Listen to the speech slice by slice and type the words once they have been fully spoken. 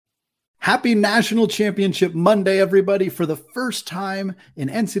Happy National Championship Monday, everybody. For the first time in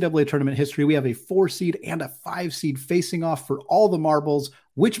NCAA tournament history, we have a 4 seed and a 5 seed facing off for all the marbles.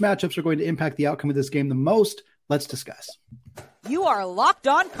 Which matchups are going to impact the outcome of this game the most? Let's discuss. You are Locked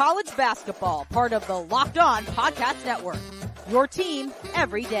On College Basketball, part of the Locked On Podcast Network. Your team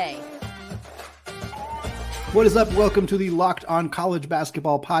every day. What is up? Welcome to the Locked On College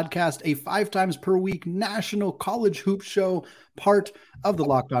Basketball Podcast, a 5 times per week national college hoop show, part of the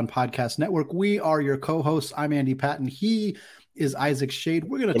Locked On Podcast Network. We are your co-hosts. I'm Andy Patton. He is Isaac Shade.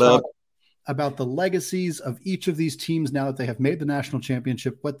 We're going to talk about the legacies of each of these teams now that they have made the national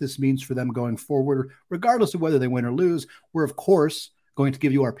championship, what this means for them going forward, regardless of whether they win or lose. We're, of course, going to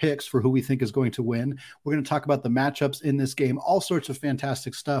give you our picks for who we think is going to win. We're going to talk about the matchups in this game, all sorts of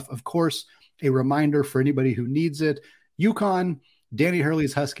fantastic stuff. Of course, a reminder for anybody who needs it, UConn, Danny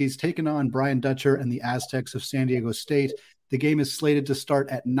Hurley's Huskies taking on Brian Dutcher and the Aztecs of San Diego State. The game is slated to start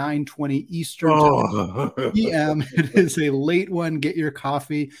at 9:20 Eastern p.m. It is a late one. Get your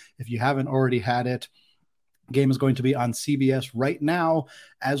coffee if you haven't already had it. Game is going to be on CBS right now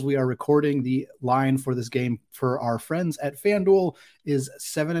as we are recording. The line for this game for our friends at FanDuel is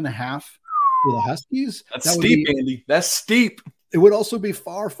 7.5 for the Huskies. That's steep, Andy. That's steep. It would also be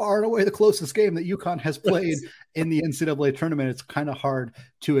far, far and away the closest game that UConn has played in the NCAA tournament. It's kind of hard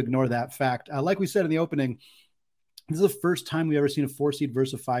to ignore that fact. Like we said in the opening, this is the first time we've ever seen a 4 seed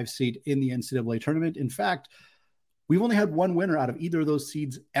versus a 5 seed in the NCAA tournament. In fact, we've only had one winner out of either of those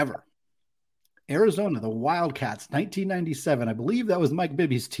seeds ever. Arizona, the Wildcats, 1997. I believe that was Mike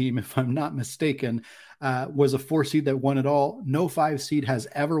Bibby's team, if I'm not mistaken, was a 4 seed that won it all. No 5 seed has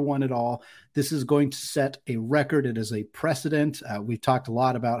ever won it all. This is going to set a record. It is a precedent. We've talked a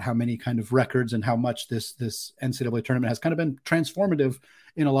lot about how many kind of records and how much this NCAA tournament has kind of been transformative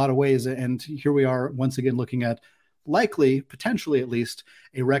in a lot of ways. And here we are once again looking at likely, potentially at least,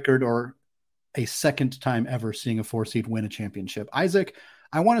 a record or a second time ever seeing a 4 seed win a championship. Isaac,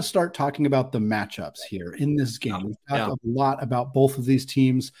 I want to start talking about the matchups here in this game. We've talked a lot about both of these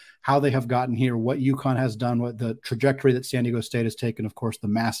teams, how they have gotten here, what UConn has done, what the trajectory that San Diego State has taken, of course, the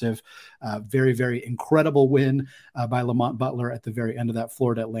massive, very, very incredible win by Lamont Butler at the very end of that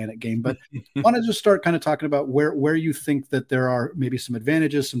Florida Atlantic game. But I want to just start kind of talking about where you think that there are maybe some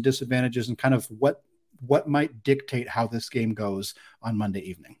advantages, some disadvantages, and kind of what might dictate how this game goes on Monday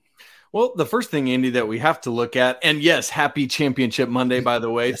evening. Well, the first thing, Andy, that we have to look at, and yes, happy Championship Monday, by the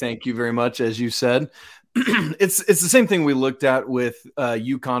way. Thank you very much, as you said. It's the same thing we looked at with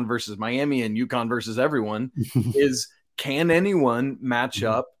UConn versus Miami and UConn versus everyone is, can anyone match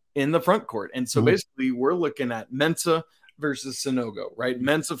up in the front court? And so basically we're looking at Mensa versus Sanogo, right?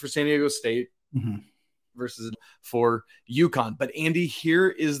 Mensa for San Diego State versus for UConn. But Andy, here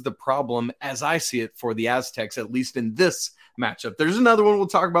is the problem as I see it for the Aztecs, at least in this matchup. There's another one we'll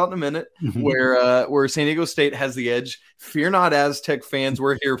talk about in a minute where San Diego State has the edge. Fear not, Aztec fans,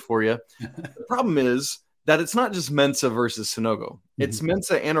 we're here for you. The problem is that it's not just Mensa versus Sanogo. It's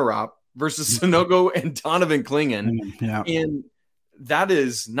Mensa and Arop versus Sanogo and Donovan Clingan. And that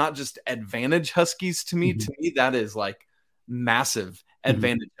is not just advantage Huskies to me. To me, that is like massive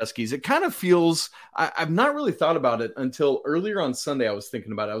advantage Huskies. It kind of feels, I've not really thought about it until earlier on Sunday. I was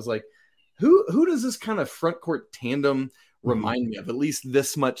thinking about it. I was like, who does this kind of front court tandem remind me of, at least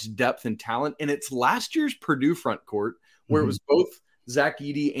this much depth and talent? And it's last year's Purdue front court where it was both Zach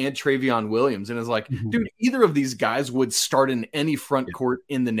Edey and Travion Williams. And it's like, dude, either of these guys would start in any front court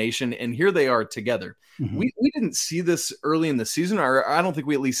in the nation. And here they are together. We didn't see this early in the season, or I don't think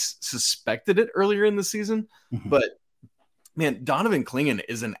we at least suspected it earlier in the season. But man, Donovan Clingan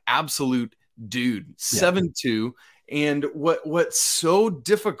is an absolute dude, 7'2". And what's so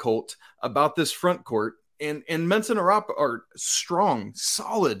difficult about this front court, and Mensa and Arop are strong,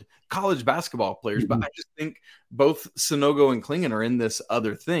 solid college basketball players, but I just think both Sanogo and Clingan are in this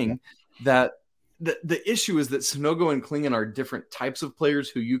other thing that the issue is that Sanogo and Clingan are different types of players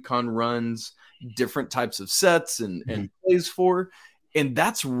who UConn runs different types of sets and plays for. And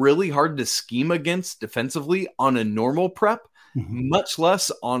that's really hard to scheme against defensively on a normal prep, much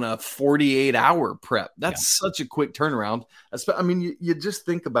less on a 48-hour prep. That's such a quick turnaround. I mean, you just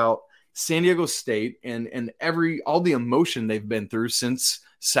think about San Diego State and all the emotion they've been through since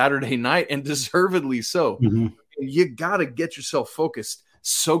Saturday night, and deservedly so. You got to get yourself focused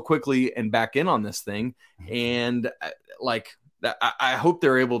so quickly and back in on this thing. And I hope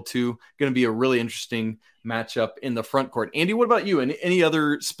they're able to. Going to be a really interesting matchup in the front court. Andy, what about you? Any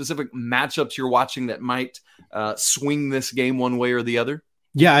other specific matchups you're watching that might swing this game one way or the other?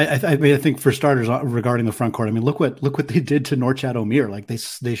 Yeah, I mean, I think for starters, regarding the front court, I mean, look what they did to Norchad Omier. Like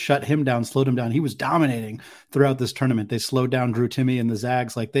they shut him down, slowed him down. He was dominating throughout this tournament. They slowed down Drew Timme and the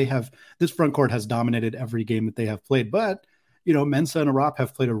Zags. Like this front court has dominated every game that they have played. But Mensa and Arop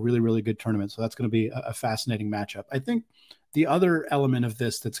have played a really, really good tournament, so that's going to be a fascinating matchup. I think the other element of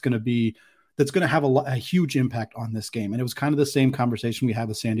this that's going to have a huge impact on this game, and it was kind of the same conversation we had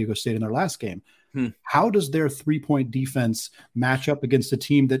with San Diego State in their last game. How does their 3-point defense match up against a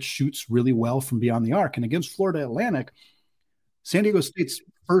team that shoots really well from beyond the arc? And against Florida Atlantic, San Diego State's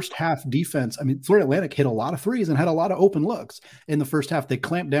first half defense, I mean, Florida Atlantic hit a lot of threes and had a lot of open looks in the first half. They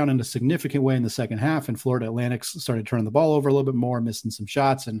clamped down in a significant way in the second half, and Florida Atlantic started turning the ball over a little bit more, missing some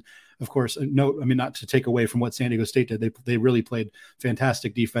shots. And of course, not to take away from what San Diego State did. They really played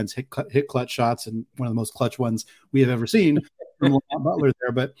fantastic defense, hit clutch shots, and one of the most clutch ones we have ever seen from Lamont Butler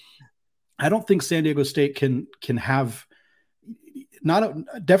there. But I don't think San Diego State can have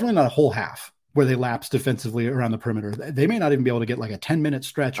definitely not a whole half where they lapse defensively around the perimeter. They may not even be able to get like a 10-minute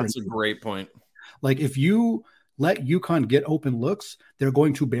stretch. That's a great point. Like if you let UConn get open looks, they're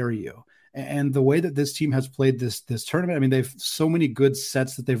going to bury you. And the way that this team has played this tournament, I mean, they've so many good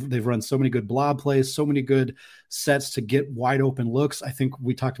sets that they've run so many good blob plays, so many good sets to get wide open looks. I think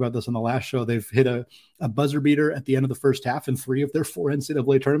we talked about this on the last show. They've hit a buzzer beater at the end of the first half in 3 of their 4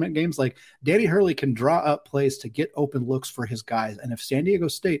 NCAA tournament games. Like Danny Hurley can draw up plays to get open looks for his guys. And if San Diego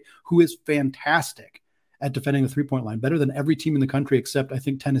State, who is fantastic at defending the 3-point line, better than every team in the country except I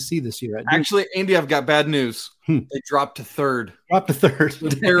think Tennessee this year. Actually, Andy, I've got bad news. They dropped to third.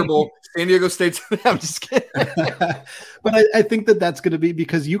 Terrible. San Diego State's. I'm just kidding. But I think that's going to be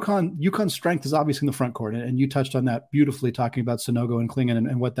because UConn's strength is obviously in the front court, and you touched on that beautifully, talking about Sonogo and Klingon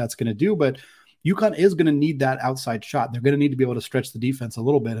and what that's going to do. But UConn is going to need that outside shot. They're going to need to be able to stretch the defense a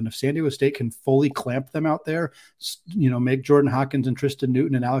little bit. And if San Diego State can fully clamp them out there, make Jordan Hawkins and Tristan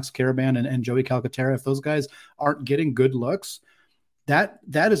Newton and Alex Caravan and Joey Calcaterra, if those guys aren't getting good looks, that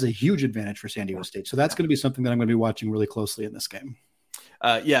is a huge advantage for San Diego State. So that's going to be something that I'm going to be watching really closely in this game.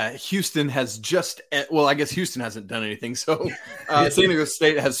 Houston has I guess Houston hasn't done anything. So San Diego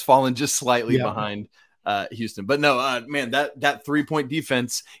State has fallen just slightly behind Houston. But no, man, that 3-point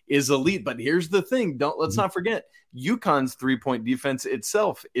defense is elite. But here's the thing. Let's not forget, UConn's 3-point defense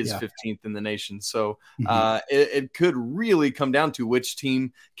itself is 15th in the nation. So it could really come down to which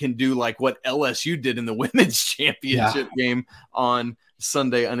team can do like what LSU did in the women's championship game on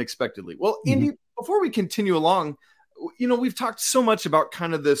Sunday unexpectedly. Well, Andy, before we continue along, we've talked so much about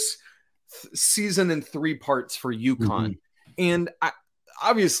kind of this season in 3 parts for UConn. And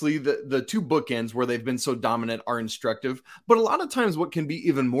obviously the 2 bookends where they've been so dominant are instructive, but a lot of times what can be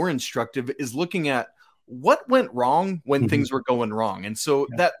even more instructive is looking at what went wrong when things were going wrong. And so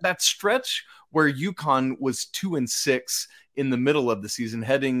that stretch where UConn was 2-6 in the middle of the season,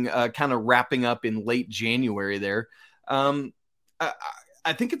 heading kind of wrapping up in late January there.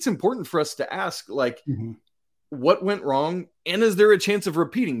 I think it's important for us to ask, like, what went wrong, and is there a chance of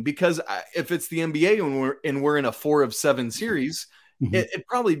repeating? Because if it's the NBA and we're in a 4 of 7 series, it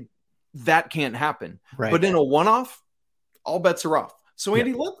probably that can't happen. Right. But in a one-off, all bets are off. So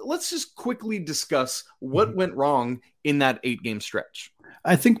Andy, let's just quickly discuss what went wrong in that 8-game stretch.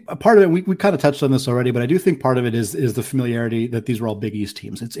 I think a part of it, we kind of touched on this already, but I do think part of it is the familiarity that these were all Big East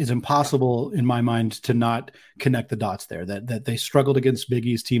teams. It's impossible in my mind to not connect the dots there, that they struggled against Big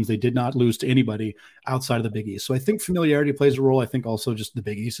East teams. They did not lose to anybody outside of the Big East. So I think familiarity plays a role. I think also just the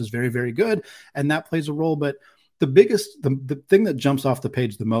Big East is very, very good, and that plays a role. But the thing that jumps off the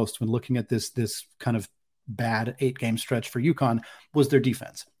page the most when looking at this kind of bad 8-game stretch for UConn was their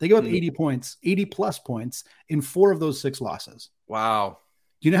defense. They gave up 80 plus points in 4 of those 6 losses. Wow.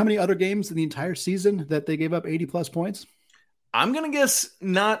 Do you know how many other games in the entire season that they gave up 80 plus points? I'm going to guess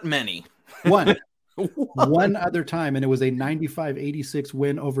not many. One other time, and it was a 95-86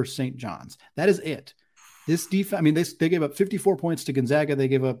 win over St. John's. That is it. This defense, I mean, they gave up 54 points to Gonzaga. They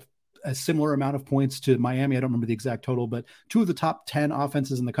gave up a similar amount of points to Miami. I don't remember the exact total, but 2 of the top 10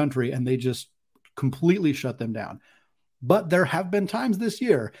 offenses in the country, and they just completely shut them down. But there have been times this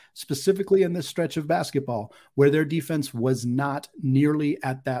year, specifically in this stretch of basketball, where their defense was not nearly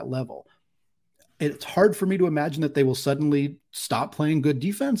at that level. It's hard for me to imagine that they will suddenly stop playing good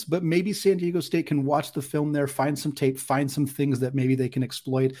defense, but maybe San Diego State can watch the film there, find some tape, find some things that maybe they can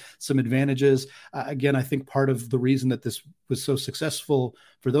exploit, some advantages. Again, I think part of the reason that this was so successful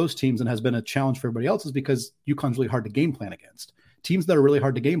for those teams and has been a challenge for everybody else is because UConn's really hard to game plan against. teams that are really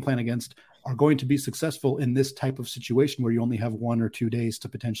hard to game plan against are going to be successful in this type of situation where you only have 1 or 2 days to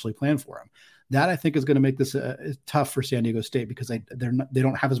potentially plan for them. That I think is going to make this tough for San Diego State because they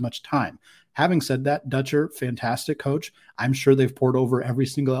don't have as much time. Having said that, Dutcher, fantastic coach. I'm sure they've poured over every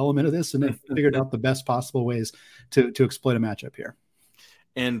single element of this and they've figured out the best possible ways to exploit a matchup here.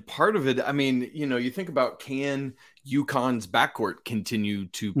 And part of it, I mean, you think about, can UConn's backcourt continue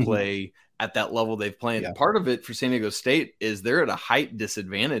to play at that level they've played? Yeah. Part of it for San Diego State is they're at a height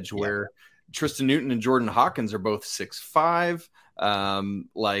disadvantage where Tristan Newton and Jordan Hawkins are both 6'5".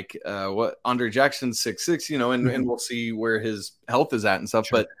 What Andre Jackson's 6'6", and we'll see where his health is at and stuff.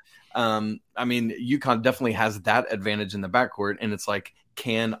 Sure. But I mean, UConn definitely has that advantage in the backcourt, and it's like,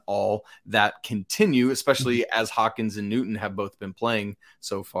 can all that continue, especially as Hawkins and Newton have both been playing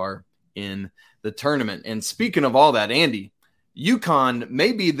so far in the tournament? And speaking of all that, Andy, UConn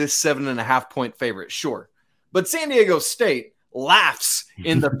may be this 7.5 point favorite, sure, but San Diego State laughs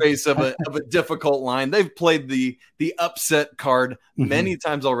in the face of a difficult line. They've played the upset card many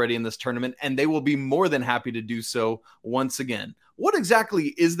times already in this tournament, and they will be more than happy to do so once again. What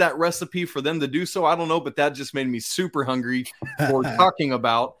exactly is that recipe for them to do so? I don't know, but that just made me super hungry for talking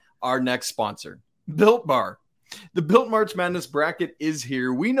about our next sponsor, Built Bar. The Built March Madness bracket is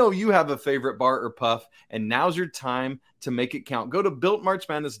here. We know you have a favorite bar or puff, and now's your time to make it count. Go to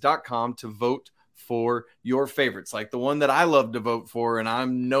BuiltMarchMadness.com to vote for your favorites, like the one that I love to vote for, and I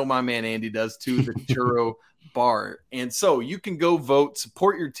know my man Andy does too, the churro bar. And so you can go vote,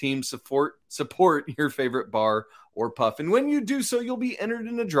 support your team, support your favorite bar or puff. And when you do so, you'll be entered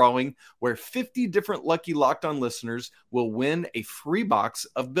in a drawing where 50 different lucky Locked On listeners will win a free box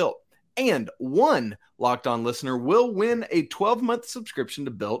of Built. And one Locked On listener will win a 12-month subscription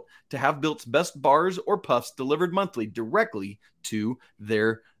to Built to have Built's best bars or puffs delivered monthly directly to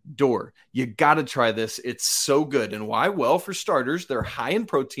their door. You got to try this. It's so good. And why? Well, for starters, they're high in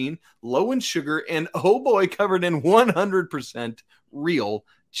protein, low in sugar, and oh boy, covered in 100% real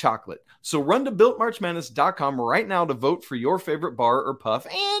chocolate. So run to BuiltMarchMadness.com right now to vote for your favorite bar or puff,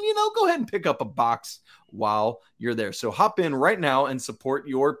 and go ahead and pick up a box while you're there. So hop in right now and support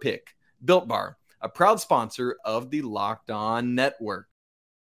your pick. Built Bar, a proud sponsor of the Locked On Network.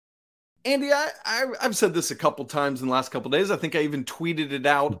 Andy, I've said this a couple times in the last couple days. I think I even tweeted it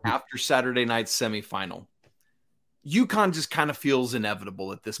out after Saturday night's semifinal. UConn just kind of feels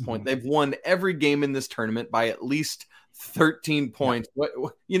inevitable at this point. They've won every game in this tournament by at least 13 points.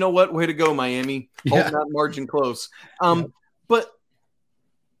 You know what? Way to go, Miami. Holding that margin close. But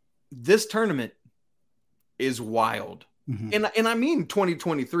this tournament is wild. And I mean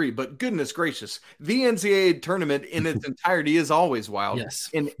 2023, but goodness gracious, the NCAA tournament in its entirety is always wild. Yes.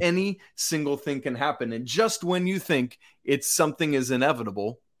 And any single thing can happen. And just when you think something is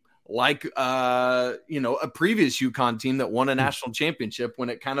inevitable, like a previous UConn team that won a national championship when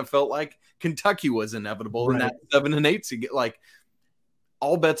it kind of felt like Kentucky was inevitable in that 7-8 to get, like,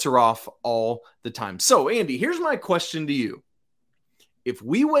 all bets are off all the time. So Andy, here's my question to you. If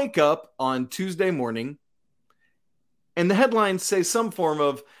we wake up on Tuesday morning and the headlines say some form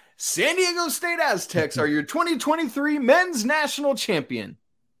of San Diego State Aztecs are your 2023 men's national champion,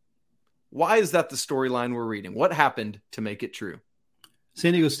 why is that the storyline we're reading? What happened to make it true?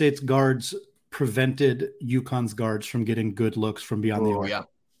 San Diego State's guards prevented UConn's guards from getting good looks from beyond the arc.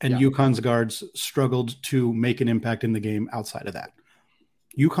 And UConn's guards struggled to make an impact in the game outside of that.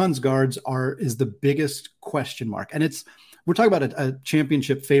 UConn's guards is the biggest question mark. And we're talking about a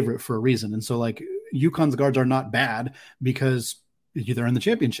championship favorite for a reason. And so, like, UConn's guards are not bad because they're in the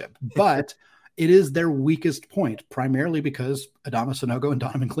championship, but it is their weakest point, primarily because Adama Sanogo and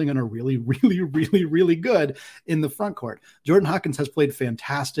Donovan Clingan are really, really, really, really good in the front court. Jordan Hawkins has played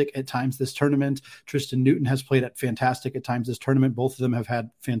fantastic at times this tournament. Tristan Newton has played fantastic at times this tournament. Both of them have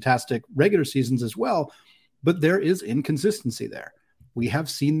had fantastic regular seasons as well, but there is inconsistency there. We have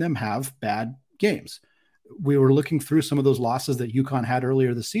seen them have bad games. We were looking through some of those losses that UConn had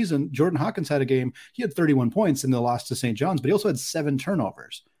earlier this season. Jordan Hawkins had a game. He had 31 points in the loss to St. John's, but he also had 7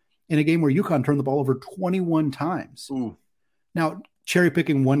 turnovers in a game where UConn turned the ball over 21 times. Ooh. Now, cherry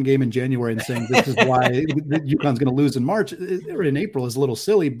picking one game in January and saying this is why UConn's going to lose in March or in April is a little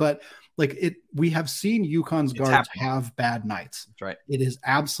silly, but we have seen UConn's guards have bad nights. That's right. It is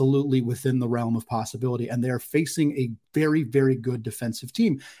absolutely within the realm of possibility, and they're facing a very, very good defensive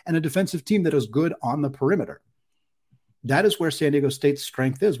team, and a defensive team that is good on the perimeter. That is where San Diego State's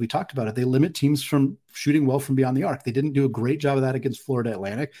strength is. We talked about it. They limit teams from shooting well from beyond the arc. They didn't do a great job of that against Florida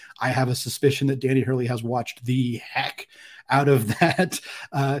Atlantic. I have a suspicion that Danny Hurley has watched the heck out of that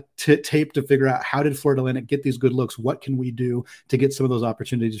tape to figure out how did Florida Atlantic get these good looks? What can we do to get some of those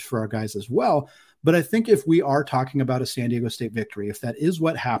opportunities for our guys as well? But I think if we are talking about a San Diego State victory, if that is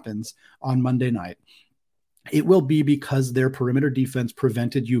what happens on Monday night, it will be because their perimeter defense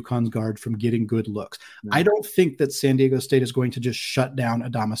prevented UConn's guard from getting good looks. I don't think that San Diego State is going to just shut down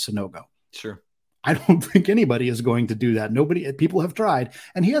Adama Sanogo. Sure. I don't think anybody is going to do that. People have tried,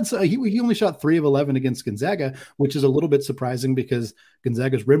 and he only shot 3 of 11 against Gonzaga, which is a little bit surprising because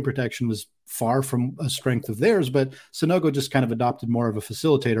Gonzaga's rim protection was far from a strength of theirs, but Sanogo just kind of adopted more of a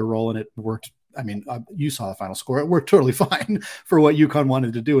facilitator role, and it worked. I mean, you saw the final score. It worked totally fine for what UConn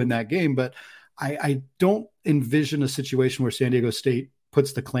wanted to do in that game, but I don't envision a situation where San Diego State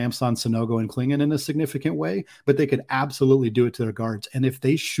puts the clamps on Sanogo and Klingon in a significant way, but they could absolutely do it to their guards. And if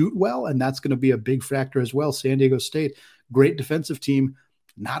they shoot well, and that's going to be a big factor as well, San Diego State, great defensive team,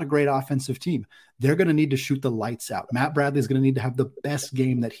 not a great offensive team. They're going to need to shoot the lights out. Matt Bradley is going to need to have the best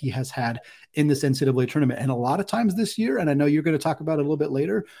game that he has had in this NCAA tournament. And a lot of times this year, and I know you're going to talk about it a little bit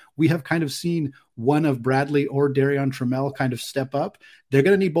later, we have kind of seen one of Bradley or Darion Trammell kind of step up. They're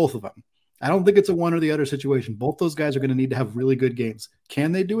going to need both of them. I don't think it's a one or the other situation. Both those guys are going to need to have really good games.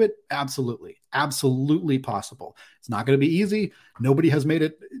 Can they do it? Absolutely. Absolutely possible. It's not going to be easy. Nobody has made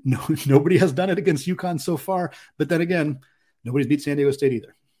it. Nobody has done it against UConn so far. But then again, nobody's beat San Diego State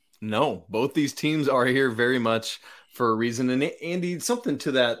either. No, both these teams are here very much for a reason. And Andy, something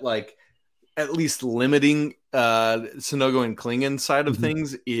to that, like at least limiting Sanogo and Klingon side of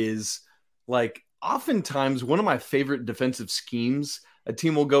things is like oftentimes one of my favorite defensive schemes a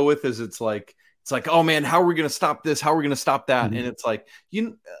team will go with is it's like, oh man, how are we going to stop this? How are we going to stop that? And it's like,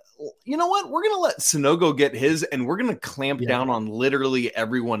 you know what? We're going to let Sanogo get his, and we're going to clamp down on literally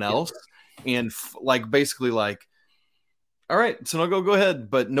everyone else. And basically like, all right, Sanogo, go ahead.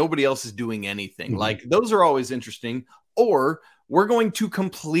 But nobody else is doing anything. Like those are always interesting. Or we're going to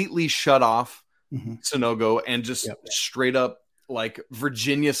completely shut off Sanogo and just straight up like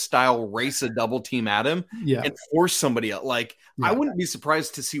Virginia style race a double team at him and force somebody else. Like I wouldn't be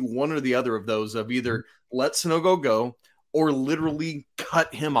surprised to see one or the other of those of either let Sanogo go or literally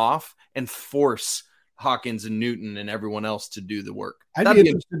cut him off and force Hawkins and Newton and everyone else to do the work. I'd be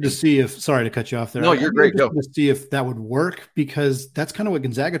interested to see if, sorry to cut you off there. No, you're great. Go. To see if that would work, because that's kind of what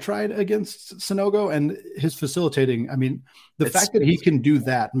Gonzaga tried against Sanogo and his facilitating. I mean, the fact that he can do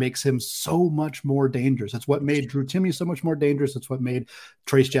that makes him so much more dangerous. That's what made Drew Timme so much more dangerous. That's what made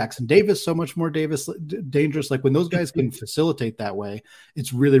Trace Jackson Davis so much more dangerous. Like when those guys can facilitate that way,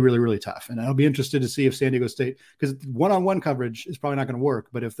 it's really, really, really tough. And I'll be interested to see if San Diego State, because one-on-one coverage is probably not going to work,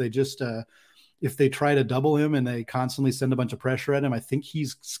 but if they just if they try to double him and they constantly send a bunch of pressure at him, I think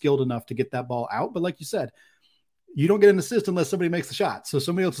he's skilled enough to get that ball out. But like you said, you don't get an assist unless somebody makes the shot. So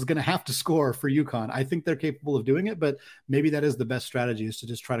somebody else is going to have to score for UConn. I think they're capable of doing it, but maybe that is the best strategy, is to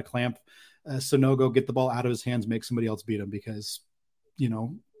just try to clamp Sanogo, get the ball out of his hands, make somebody else beat him, because,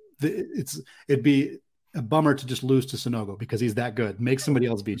 it'd be a bummer to just lose to Sanogo because he's that good. Make somebody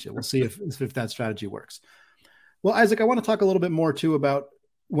else beat you. We'll see if that strategy works. Well, Isaac, I want to talk a little bit more too about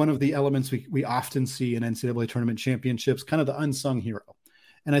one of the elements we often see in NCAA tournament championships, kind of the unsung hero.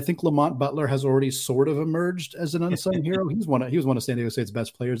 And I think Lamont Butler has already sort of emerged as an unsung hero. He was one of San Diego State's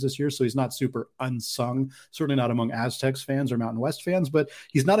best players this year, so he's not super unsung, certainly not among Aztecs fans or Mountain West fans, but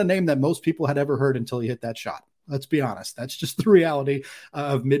he's not a name that most people had ever heard until he hit that shot. Let's be honest. That's just the reality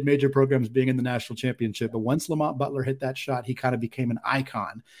of mid-major programs being in the national championship. But once Lamont Butler hit that shot, he kind of became an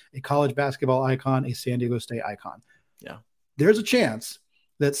icon, a college basketball icon, a San Diego State icon. Yeah. There's a chance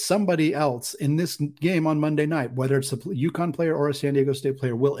that somebody else in this game on Monday night, whether it's a UConn player or a San Diego State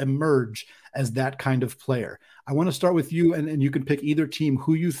player, will emerge as that kind of player. I want to start with you, and you can pick either team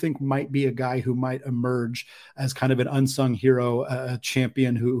who you think might be a guy who might emerge as kind of an unsung hero, a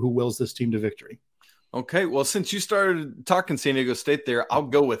champion who wills this team to victory. Okay, well, since you started talking San Diego State there, I'll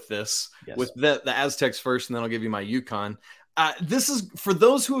go with this, with the Aztecs first, and then I'll give you my UConn. This is for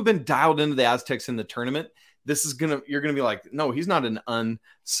those who have been dialed into the Aztecs in the tournament. You're gonna be like, no, he's not an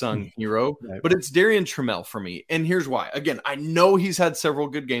unsung hero, right, but it's Darion Trammell for me. And here's why. Again, I know he's had several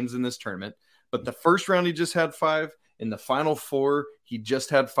good games in this tournament, but the first round he just had 5. In the Final Four, he just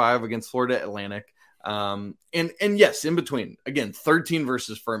had 5 against Florida Atlantic. And yes, in between, again, 13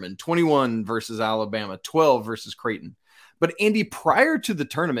 versus Furman, 21 versus Alabama, 12 versus Creighton. But Andy, prior to the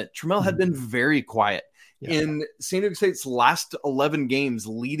tournament, Trammell had been very quiet. In San Diego State's last 11 games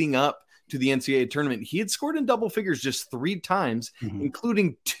leading up to the NCAA tournament, he had scored in double figures just 3 times,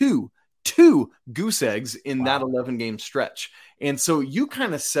 including two goose eggs in that 11-game stretch. And so you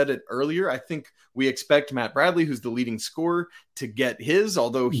kind of said it earlier. I think We expect Matt Bradley, who's the leading scorer, to get his,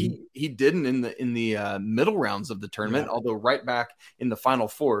 although he didn't in the middle rounds of the tournament, although right back in the Final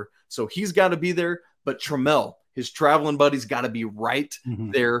Four. So he's got to be there. But Trammell, his traveling buddy's got to be right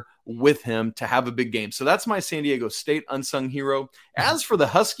there with him to have a big game. So that's my San Diego State unsung hero. As for the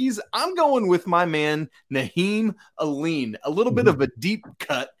Huskies, I'm going with my man, Naheem Aline. A little bit of a deep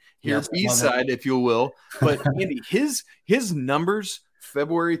cut here, B-side, if you will. But Andy, his numbers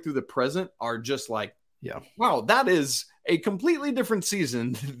February through the present are just like, wow, that is a completely different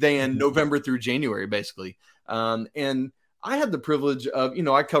season than November through January, basically. And I had the privilege of,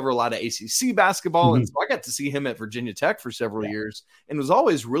 I cover a lot of ACC basketball, and so I got to see him at Virginia Tech for several years and was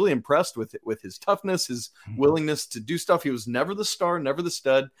always really impressed with his toughness, his willingness to do stuff. He was never the star, never the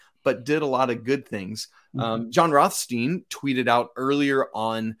stud, but did a lot of good things. John Rothstein tweeted out earlier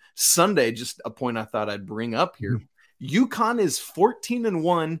on Sunday, just a point I thought I'd bring up here. UConn is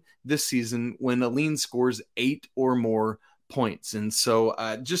 14-1 this season when Aline scores 8 or more points. And so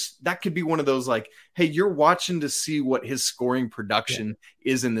just that could be one of those like, hey, you're watching to see what his scoring production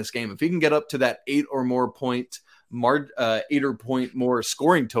is in this game. If he can get up to that 8 or more point more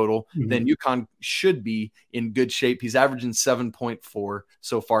scoring total, then UConn should be in good shape. He's averaging 7.4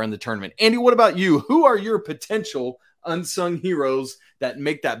 so far in the tournament. Andy, what about you? Who are your potential unsung heroes that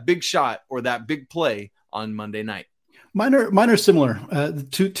make that big shot or that big play on Monday night? Mine are similar.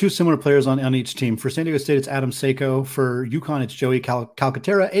 Two similar players on each team. For San Diego State, it's Adam Seiko. For UConn, it's Joey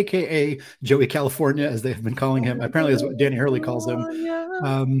Calcaterra, a.k.a. Joey California, as they have been calling him. Apparently, that's what Danny Hurley calls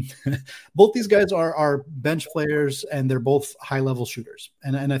him. Both these guys are bench players, and they're both high-level shooters.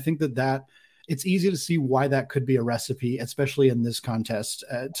 And I think that it's easy to see why that could be a recipe, especially in this contest,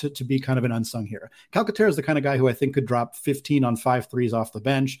 to be kind of an unsung hero. Calcaterra is the kind of guy who I think could drop 15 on 5 threes off the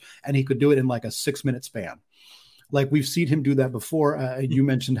bench, and he could do it in like a 6-minute span. Like we've seen him do that before. You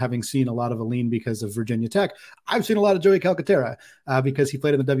mentioned having seen a lot of Aline because of Virginia Tech. I've seen a lot of Joey Calcaterra because he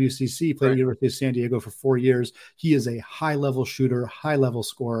played in the WCC, played at the University of San Diego for 4 years. He is a high-level shooter, high-level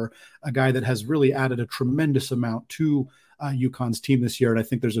scorer, a guy that has really added a tremendous amount to UConn's team this year. And I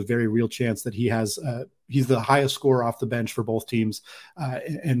think there's a very real chance that he's the highest scorer off the bench for both teams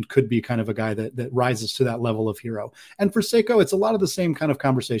and could be kind of a guy that rises to that level of hero. And for Seiko, it's a lot of the same kind of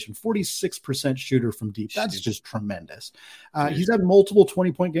conversation. 46% shooter from deep. That's just tremendous. He's had multiple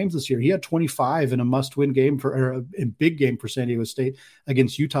 20-point games this year. He had 25 in a must-win game a big game for San Diego State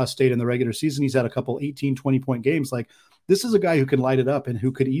against Utah State in the regular season. He's had a couple 18, 20-point games. Like this is a guy who can light it up and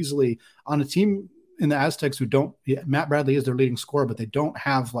who could easily on a team in the Aztecs Matt Bradley is their leading scorer, but they don't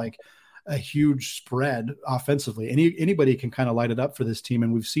have like a huge spread offensively. Anybody can kind of light it up for this team.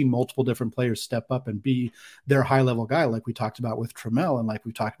 And we've seen multiple different players step up and be their high level guy. Like we talked about with Trammell and like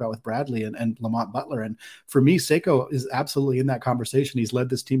we talked about with Bradley and Lamont Butler. And for me, Seiko is absolutely in that conversation. He's led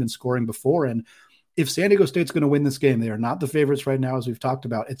this team in scoring before. And if San Diego State's going to win this game, they are not the favorites right now, as we've talked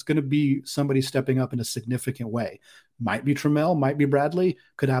about. It's going to be somebody stepping up in a significant way. Might be Trammell, might be Bradley,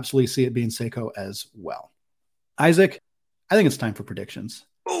 could absolutely see it being Seiko as well. Isaac, I think it's time for predictions.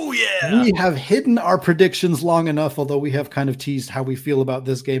 Oh, yeah. We have hidden our predictions long enough, although we have kind of teased how we feel about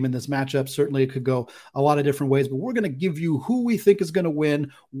this game and this matchup. Certainly it could go a lot of different ways, but we're going to give you who we think is going to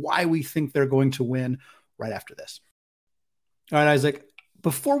win, why we think they're going to win right after this. All right, Isaac.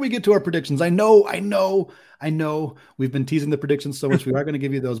 Before we get to our predictions, I know we've been teasing the predictions so much. We are going to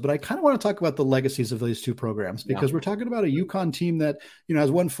give you those, but I kind of want to talk about the legacies of these two programs because we're talking about a UConn team that, has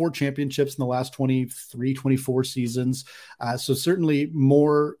won 4 championships in the last 23, 24 seasons. So certainly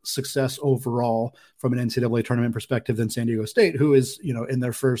more success overall from an NCAA tournament perspective than San Diego State, who is, in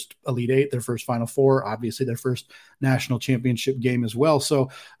their first Elite Eight, their first Final Four, obviously their first national championship game as well.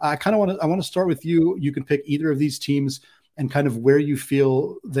 So I want to start with you. You can pick either of these teams and kind of where you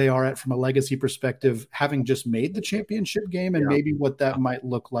feel they are at from a legacy perspective, having just made the championship game and maybe what that might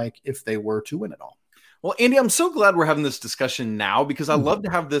look like if they were to win it all. Well, Andy, I'm so glad we're having this discussion now because I love to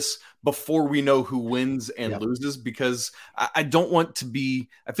have this before we know who wins and loses, because I don't want to be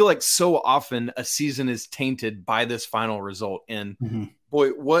 – I feel like so often a season is tainted by this final result. And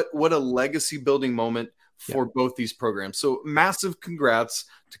boy, what a legacy building moment for both these programs. So massive congrats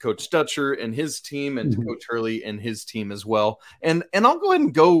to Coach Dutcher and his team and to Coach Hurley and his team as well. And I'll go ahead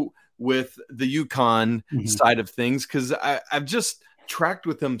and go with the UConn side of things because I've just tracked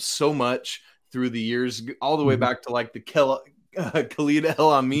with them so much through the years, all the way back to like the Khalid El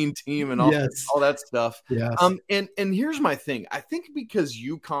Amin team and all that stuff. Yes. And here's my thing. I think because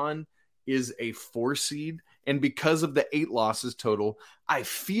UConn is a 4 seed and because of the 8 losses total, I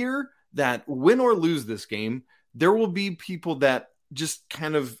fear that win or lose this game, there will be people that just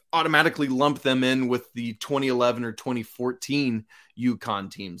kind of automatically lump them in with the 2011 or 2014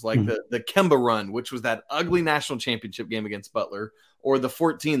 UConn teams, like the Kemba run, which was that ugly national championship game against Butler, or the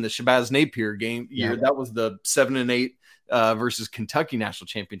 14, the Shabazz Napier game year. That was the 7-8 versus Kentucky national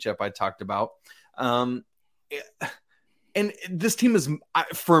championship I talked about. And this team is,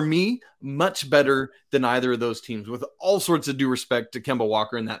 for me, much better than either of those teams, with all sorts of due respect to Kemba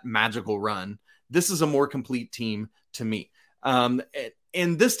Walker and that magical run. This is a more complete team to me. And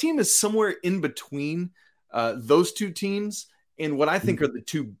this team is somewhere in between those two teams and what I think are the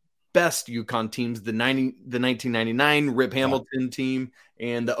two best UConn teams, the 1999 Rip Hamilton team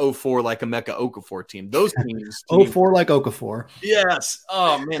and the 04 like Emeka Okafor team. Those teams. 04 like Okafor. Yes.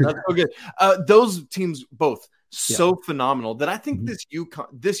 Oh, man, that's so good. Those teams both so phenomenal that I think this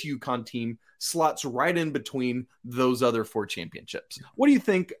UConn team slots right in between those other 4 championships. What do you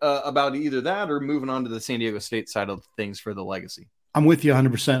think about either that or moving on to the San Diego State side of things for the legacy? I'm with you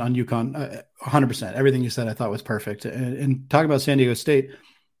 100% on UConn. 100%. Everything you said I thought was perfect. And talking about San Diego State,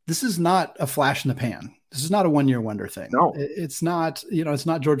 this is not a flash in the pan. This is not a one-year wonder thing. No, it's not, it's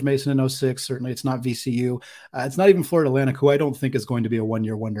not George Mason in 06. Certainly it's not VCU. It's not even Florida Atlantic, who I don't think is going to be a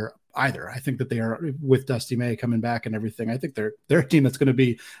one-year wonder either. I think that they are, with Dusty May coming back and everything, I think they're a team that's going to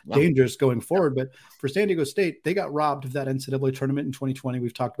be dangerous going forward. But for San Diego State, they got robbed of that NCAA tournament in 2020.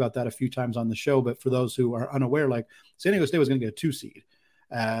 We've talked about that a few times on the show, but for those who are unaware, like San Diego State was going to get a 2 seed.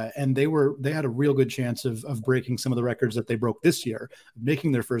 And they had a real good chance of breaking some of the records that they broke this year,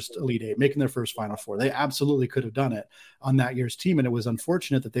 making their first Elite Eight, making their first Final Four. They absolutely could have done it on that year's team. And it was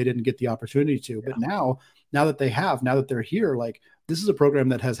unfortunate that they didn't get the opportunity to, but now that they have, now that they're here, like this is a program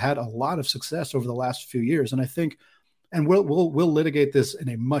that has had a lot of success over the last few years. And I think, and we'll litigate this in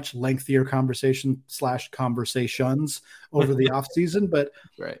a much lengthier conversations over the offseason. But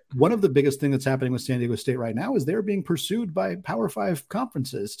one of the biggest things that's happening with San Diego State right now is they're being pursued by Power 5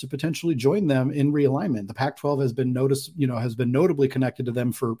 conferences to potentially join them in realignment. The Pac-12 has been notably connected to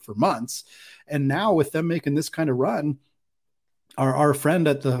them for months. And now with them making this kind of run, our friend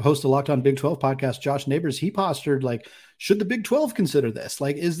at the host of Locked On Big 12 podcast, Josh Neighbors, he postured, like, should the Big 12 consider this?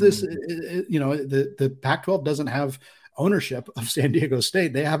 Like, is this, the Pac-12 doesn't have ownership of San Diego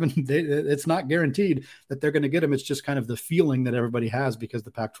State. It's not guaranteed that they're going to get him. It's just kind of the feeling that everybody has because the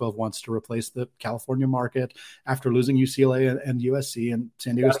Pac-12 wants to replace the California market after losing UCLA and USC, and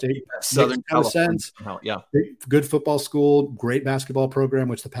San Diego State. Southern California. Good football school, great basketball program,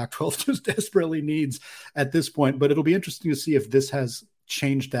 which the Pac-12 just desperately needs at this point. But it'll be interesting to see if this has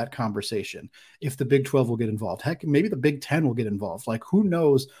changed that conversation, if the Big 12 will get involved. Heck, maybe the Big 10 will get involved. Like, who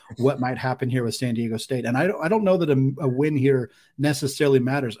knows what might happen here with San Diego State. And I don't know that a win here necessarily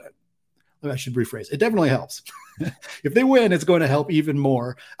matters. I should rephrase. It definitely helps. If they win, it's going to help even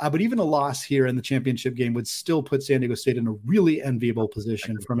more. But even a loss here in the championship game would still put San Diego State in a really enviable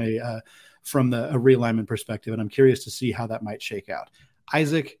position from the realignment perspective. And I'm curious to see how that might shake out.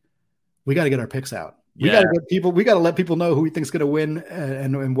 Isaac, we got to get our picks out. We got to let people know who we think is going to win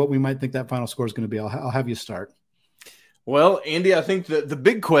and what we might think that final score is going to be. I'll have you start. Well, Andy, I think the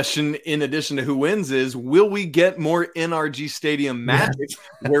big question, in addition to who wins, is will we get more NRG Stadium magic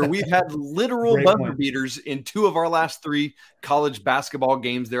where we've had literal buzzer beaters in 2 of our last 3 college basketball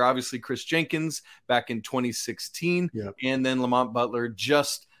games? They're obviously Chris Jenkins back in 2016 and then Lamont Butler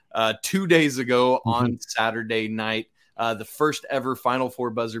just 2 days ago on Saturday night. The first ever Final Four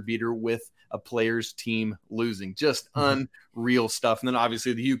buzzer beater with a player's team losing. Just unreal stuff. And then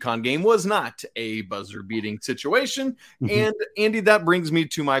obviously the UConn game was not a buzzer beating situation. And Andy, that brings me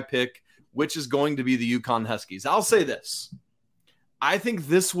to my pick, which is going to be the UConn Huskies. I'll say this. I think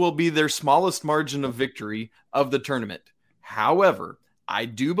this will be their smallest margin of victory of the tournament. However, I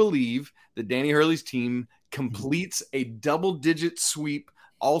do believe that Danny Hurley's team completes a double-digit sweep,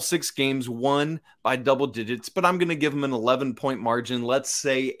 all 6 games won by double digits, but I'm going to give them an 11-point margin. Let's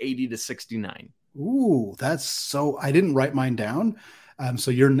say 80-69. Ooh, that's so. I didn't write mine down,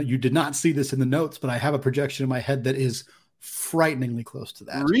 so you did not see this in the notes, but I have a projection in my head that is frighteningly close to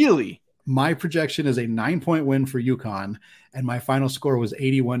that. Really? My projection is a 9-point win for UConn, and my final score was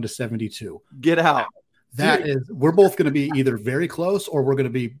 81-72. Get out. That is, we're both going to be either very close or we're going to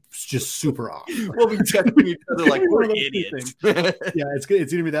be just super off. We'll be texting each other like we're idiots. Yeah, it's either going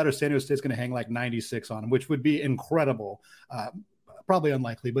to be that or San Diego State's going to hang like 96 on them, which would be incredible. Probably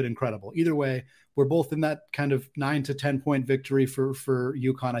unlikely, but incredible. Either way, we're both in that kind of 9 to 10 point victory for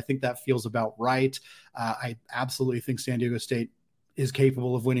UConn. I think that feels about right. I absolutely think San Diego State is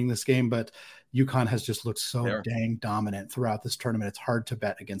capable of winning this game, but UConn has just looked so dang dominant throughout this tournament. It's hard to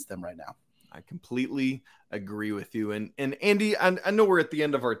bet against them right now. I completely agree with you. And Andy, I know we're at the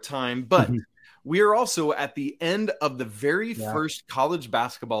end of our time, but we are also at the end of the very first college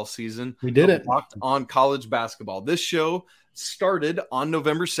basketball season. We did it. Locked On College Basketball. This show started on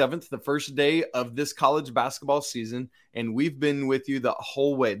November 7th, the first day of this college basketball season, and we've been with you the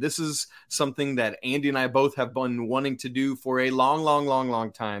whole way. This is something that Andy and I both have been wanting to do for a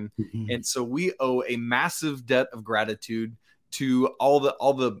long time. And so we owe a massive debt of gratitude to all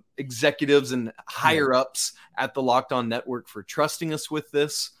the executives and higher ups at the Locked On Network for trusting us with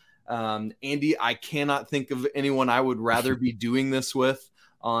this. Andy, I cannot think of anyone I would rather be doing this with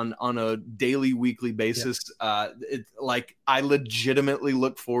on a daily, weekly basis. I legitimately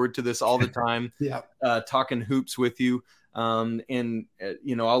look forward to this all the time. Talking hoops with you.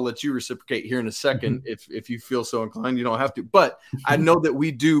 I'll let you reciprocate here in a second if you feel so inclined. You don't have to, but I know that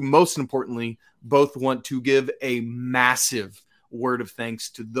we do, most importantly, both want to give a massive word of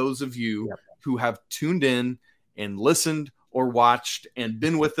thanks to those of you who have tuned in and listened or watched and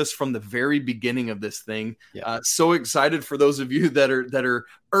been with us from the very beginning of this thing. So excited for those of you that are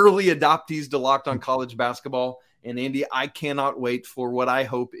early adoptees to Locked On College Basketball. And Andy, I cannot wait for what I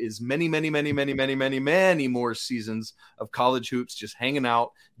hope is many more seasons of college hoops, just hanging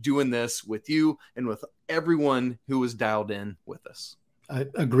out, doing this with you and with everyone who was dialed in with us. I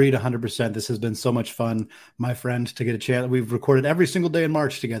agreed 100%. This has been so much fun, my friend, to get a chance. We've recorded every single day in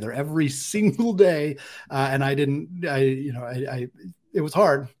March together, every single day. And it was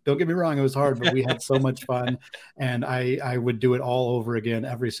hard. Don't get me wrong. It was hard, but we had so much fun, and I would do it all over again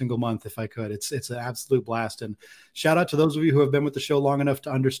every single month if I could. It's an absolute blast. And shout out to those of you who have been with the show long enough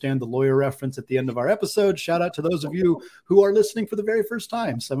to understand the lawyer reference at the end of our episode. Shout out to those of you who are listening for the very first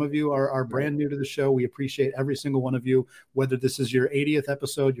time. Some of you are brand new to the show. We appreciate every single one of you, whether this is your 80th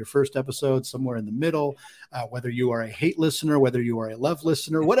episode, your first episode, somewhere in the middle, whether you are a hate listener, whether you are a love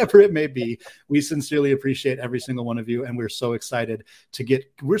listener, whatever it may be. We sincerely appreciate every single one of you, and we're so excited to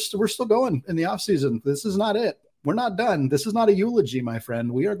we're still going in the off season. This is not it. We're not done. This is not a eulogy, my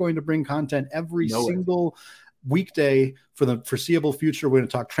friend. We are going to bring content every single weekday for the foreseeable future. We're going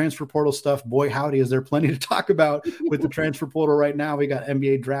to talk transfer portal stuff. Boy, howdy, is there plenty to talk about with the transfer portal right now. We got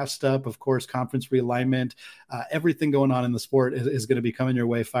NBA draft stuff, of course, conference realignment, everything going on in the sport is going to be coming your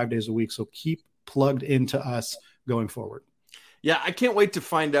way 5 days a week. So keep plugged into us going forward. Yeah, I can't wait to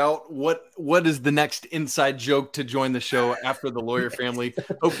find out what is the next inside joke to join the show after the lawyer family.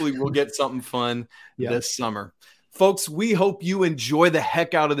 Hopefully we'll get something fun this summer. Folks, we hope you enjoy the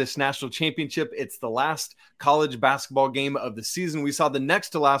heck out of this national championship. It's the last college basketball game of the season. We saw the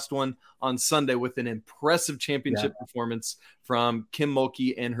next to last one on Sunday with an impressive championship performance from Kim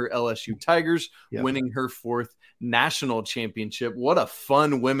Mulkey and her LSU Tigers, winning her fourth national championship. What a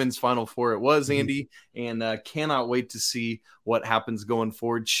fun women's Final Four it was, Andy, and cannot wait to see what happens going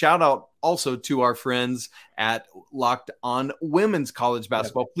forward. Shout out also to our friends at Locked On Women's College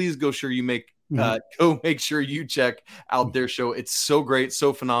Basketball. Please go make sure you check out their show. It's so great,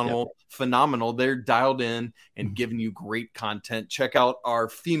 so phenomenal. They're dialed in and giving you great content. Check out our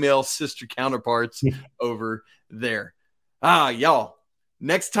female sister counterparts over there. Y'all,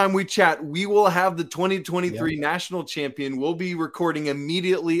 next time we chat, we will have the 2023 national champion. We'll be recording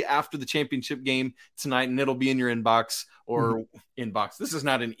immediately after the championship game tonight, and it'll be in your inbox or inbox. This is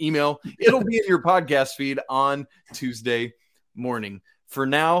not an email. It'll be in your podcast feed on Tuesday morning. For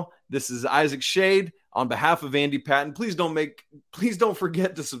now, this is Isaac Shade on behalf of Andy Patton. Please don't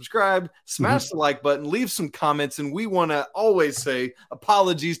forget to subscribe, smash the like button, leave some comments, and we want to always say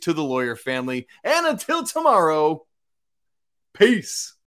apologies to the lawyer family. And until tomorrow, peace.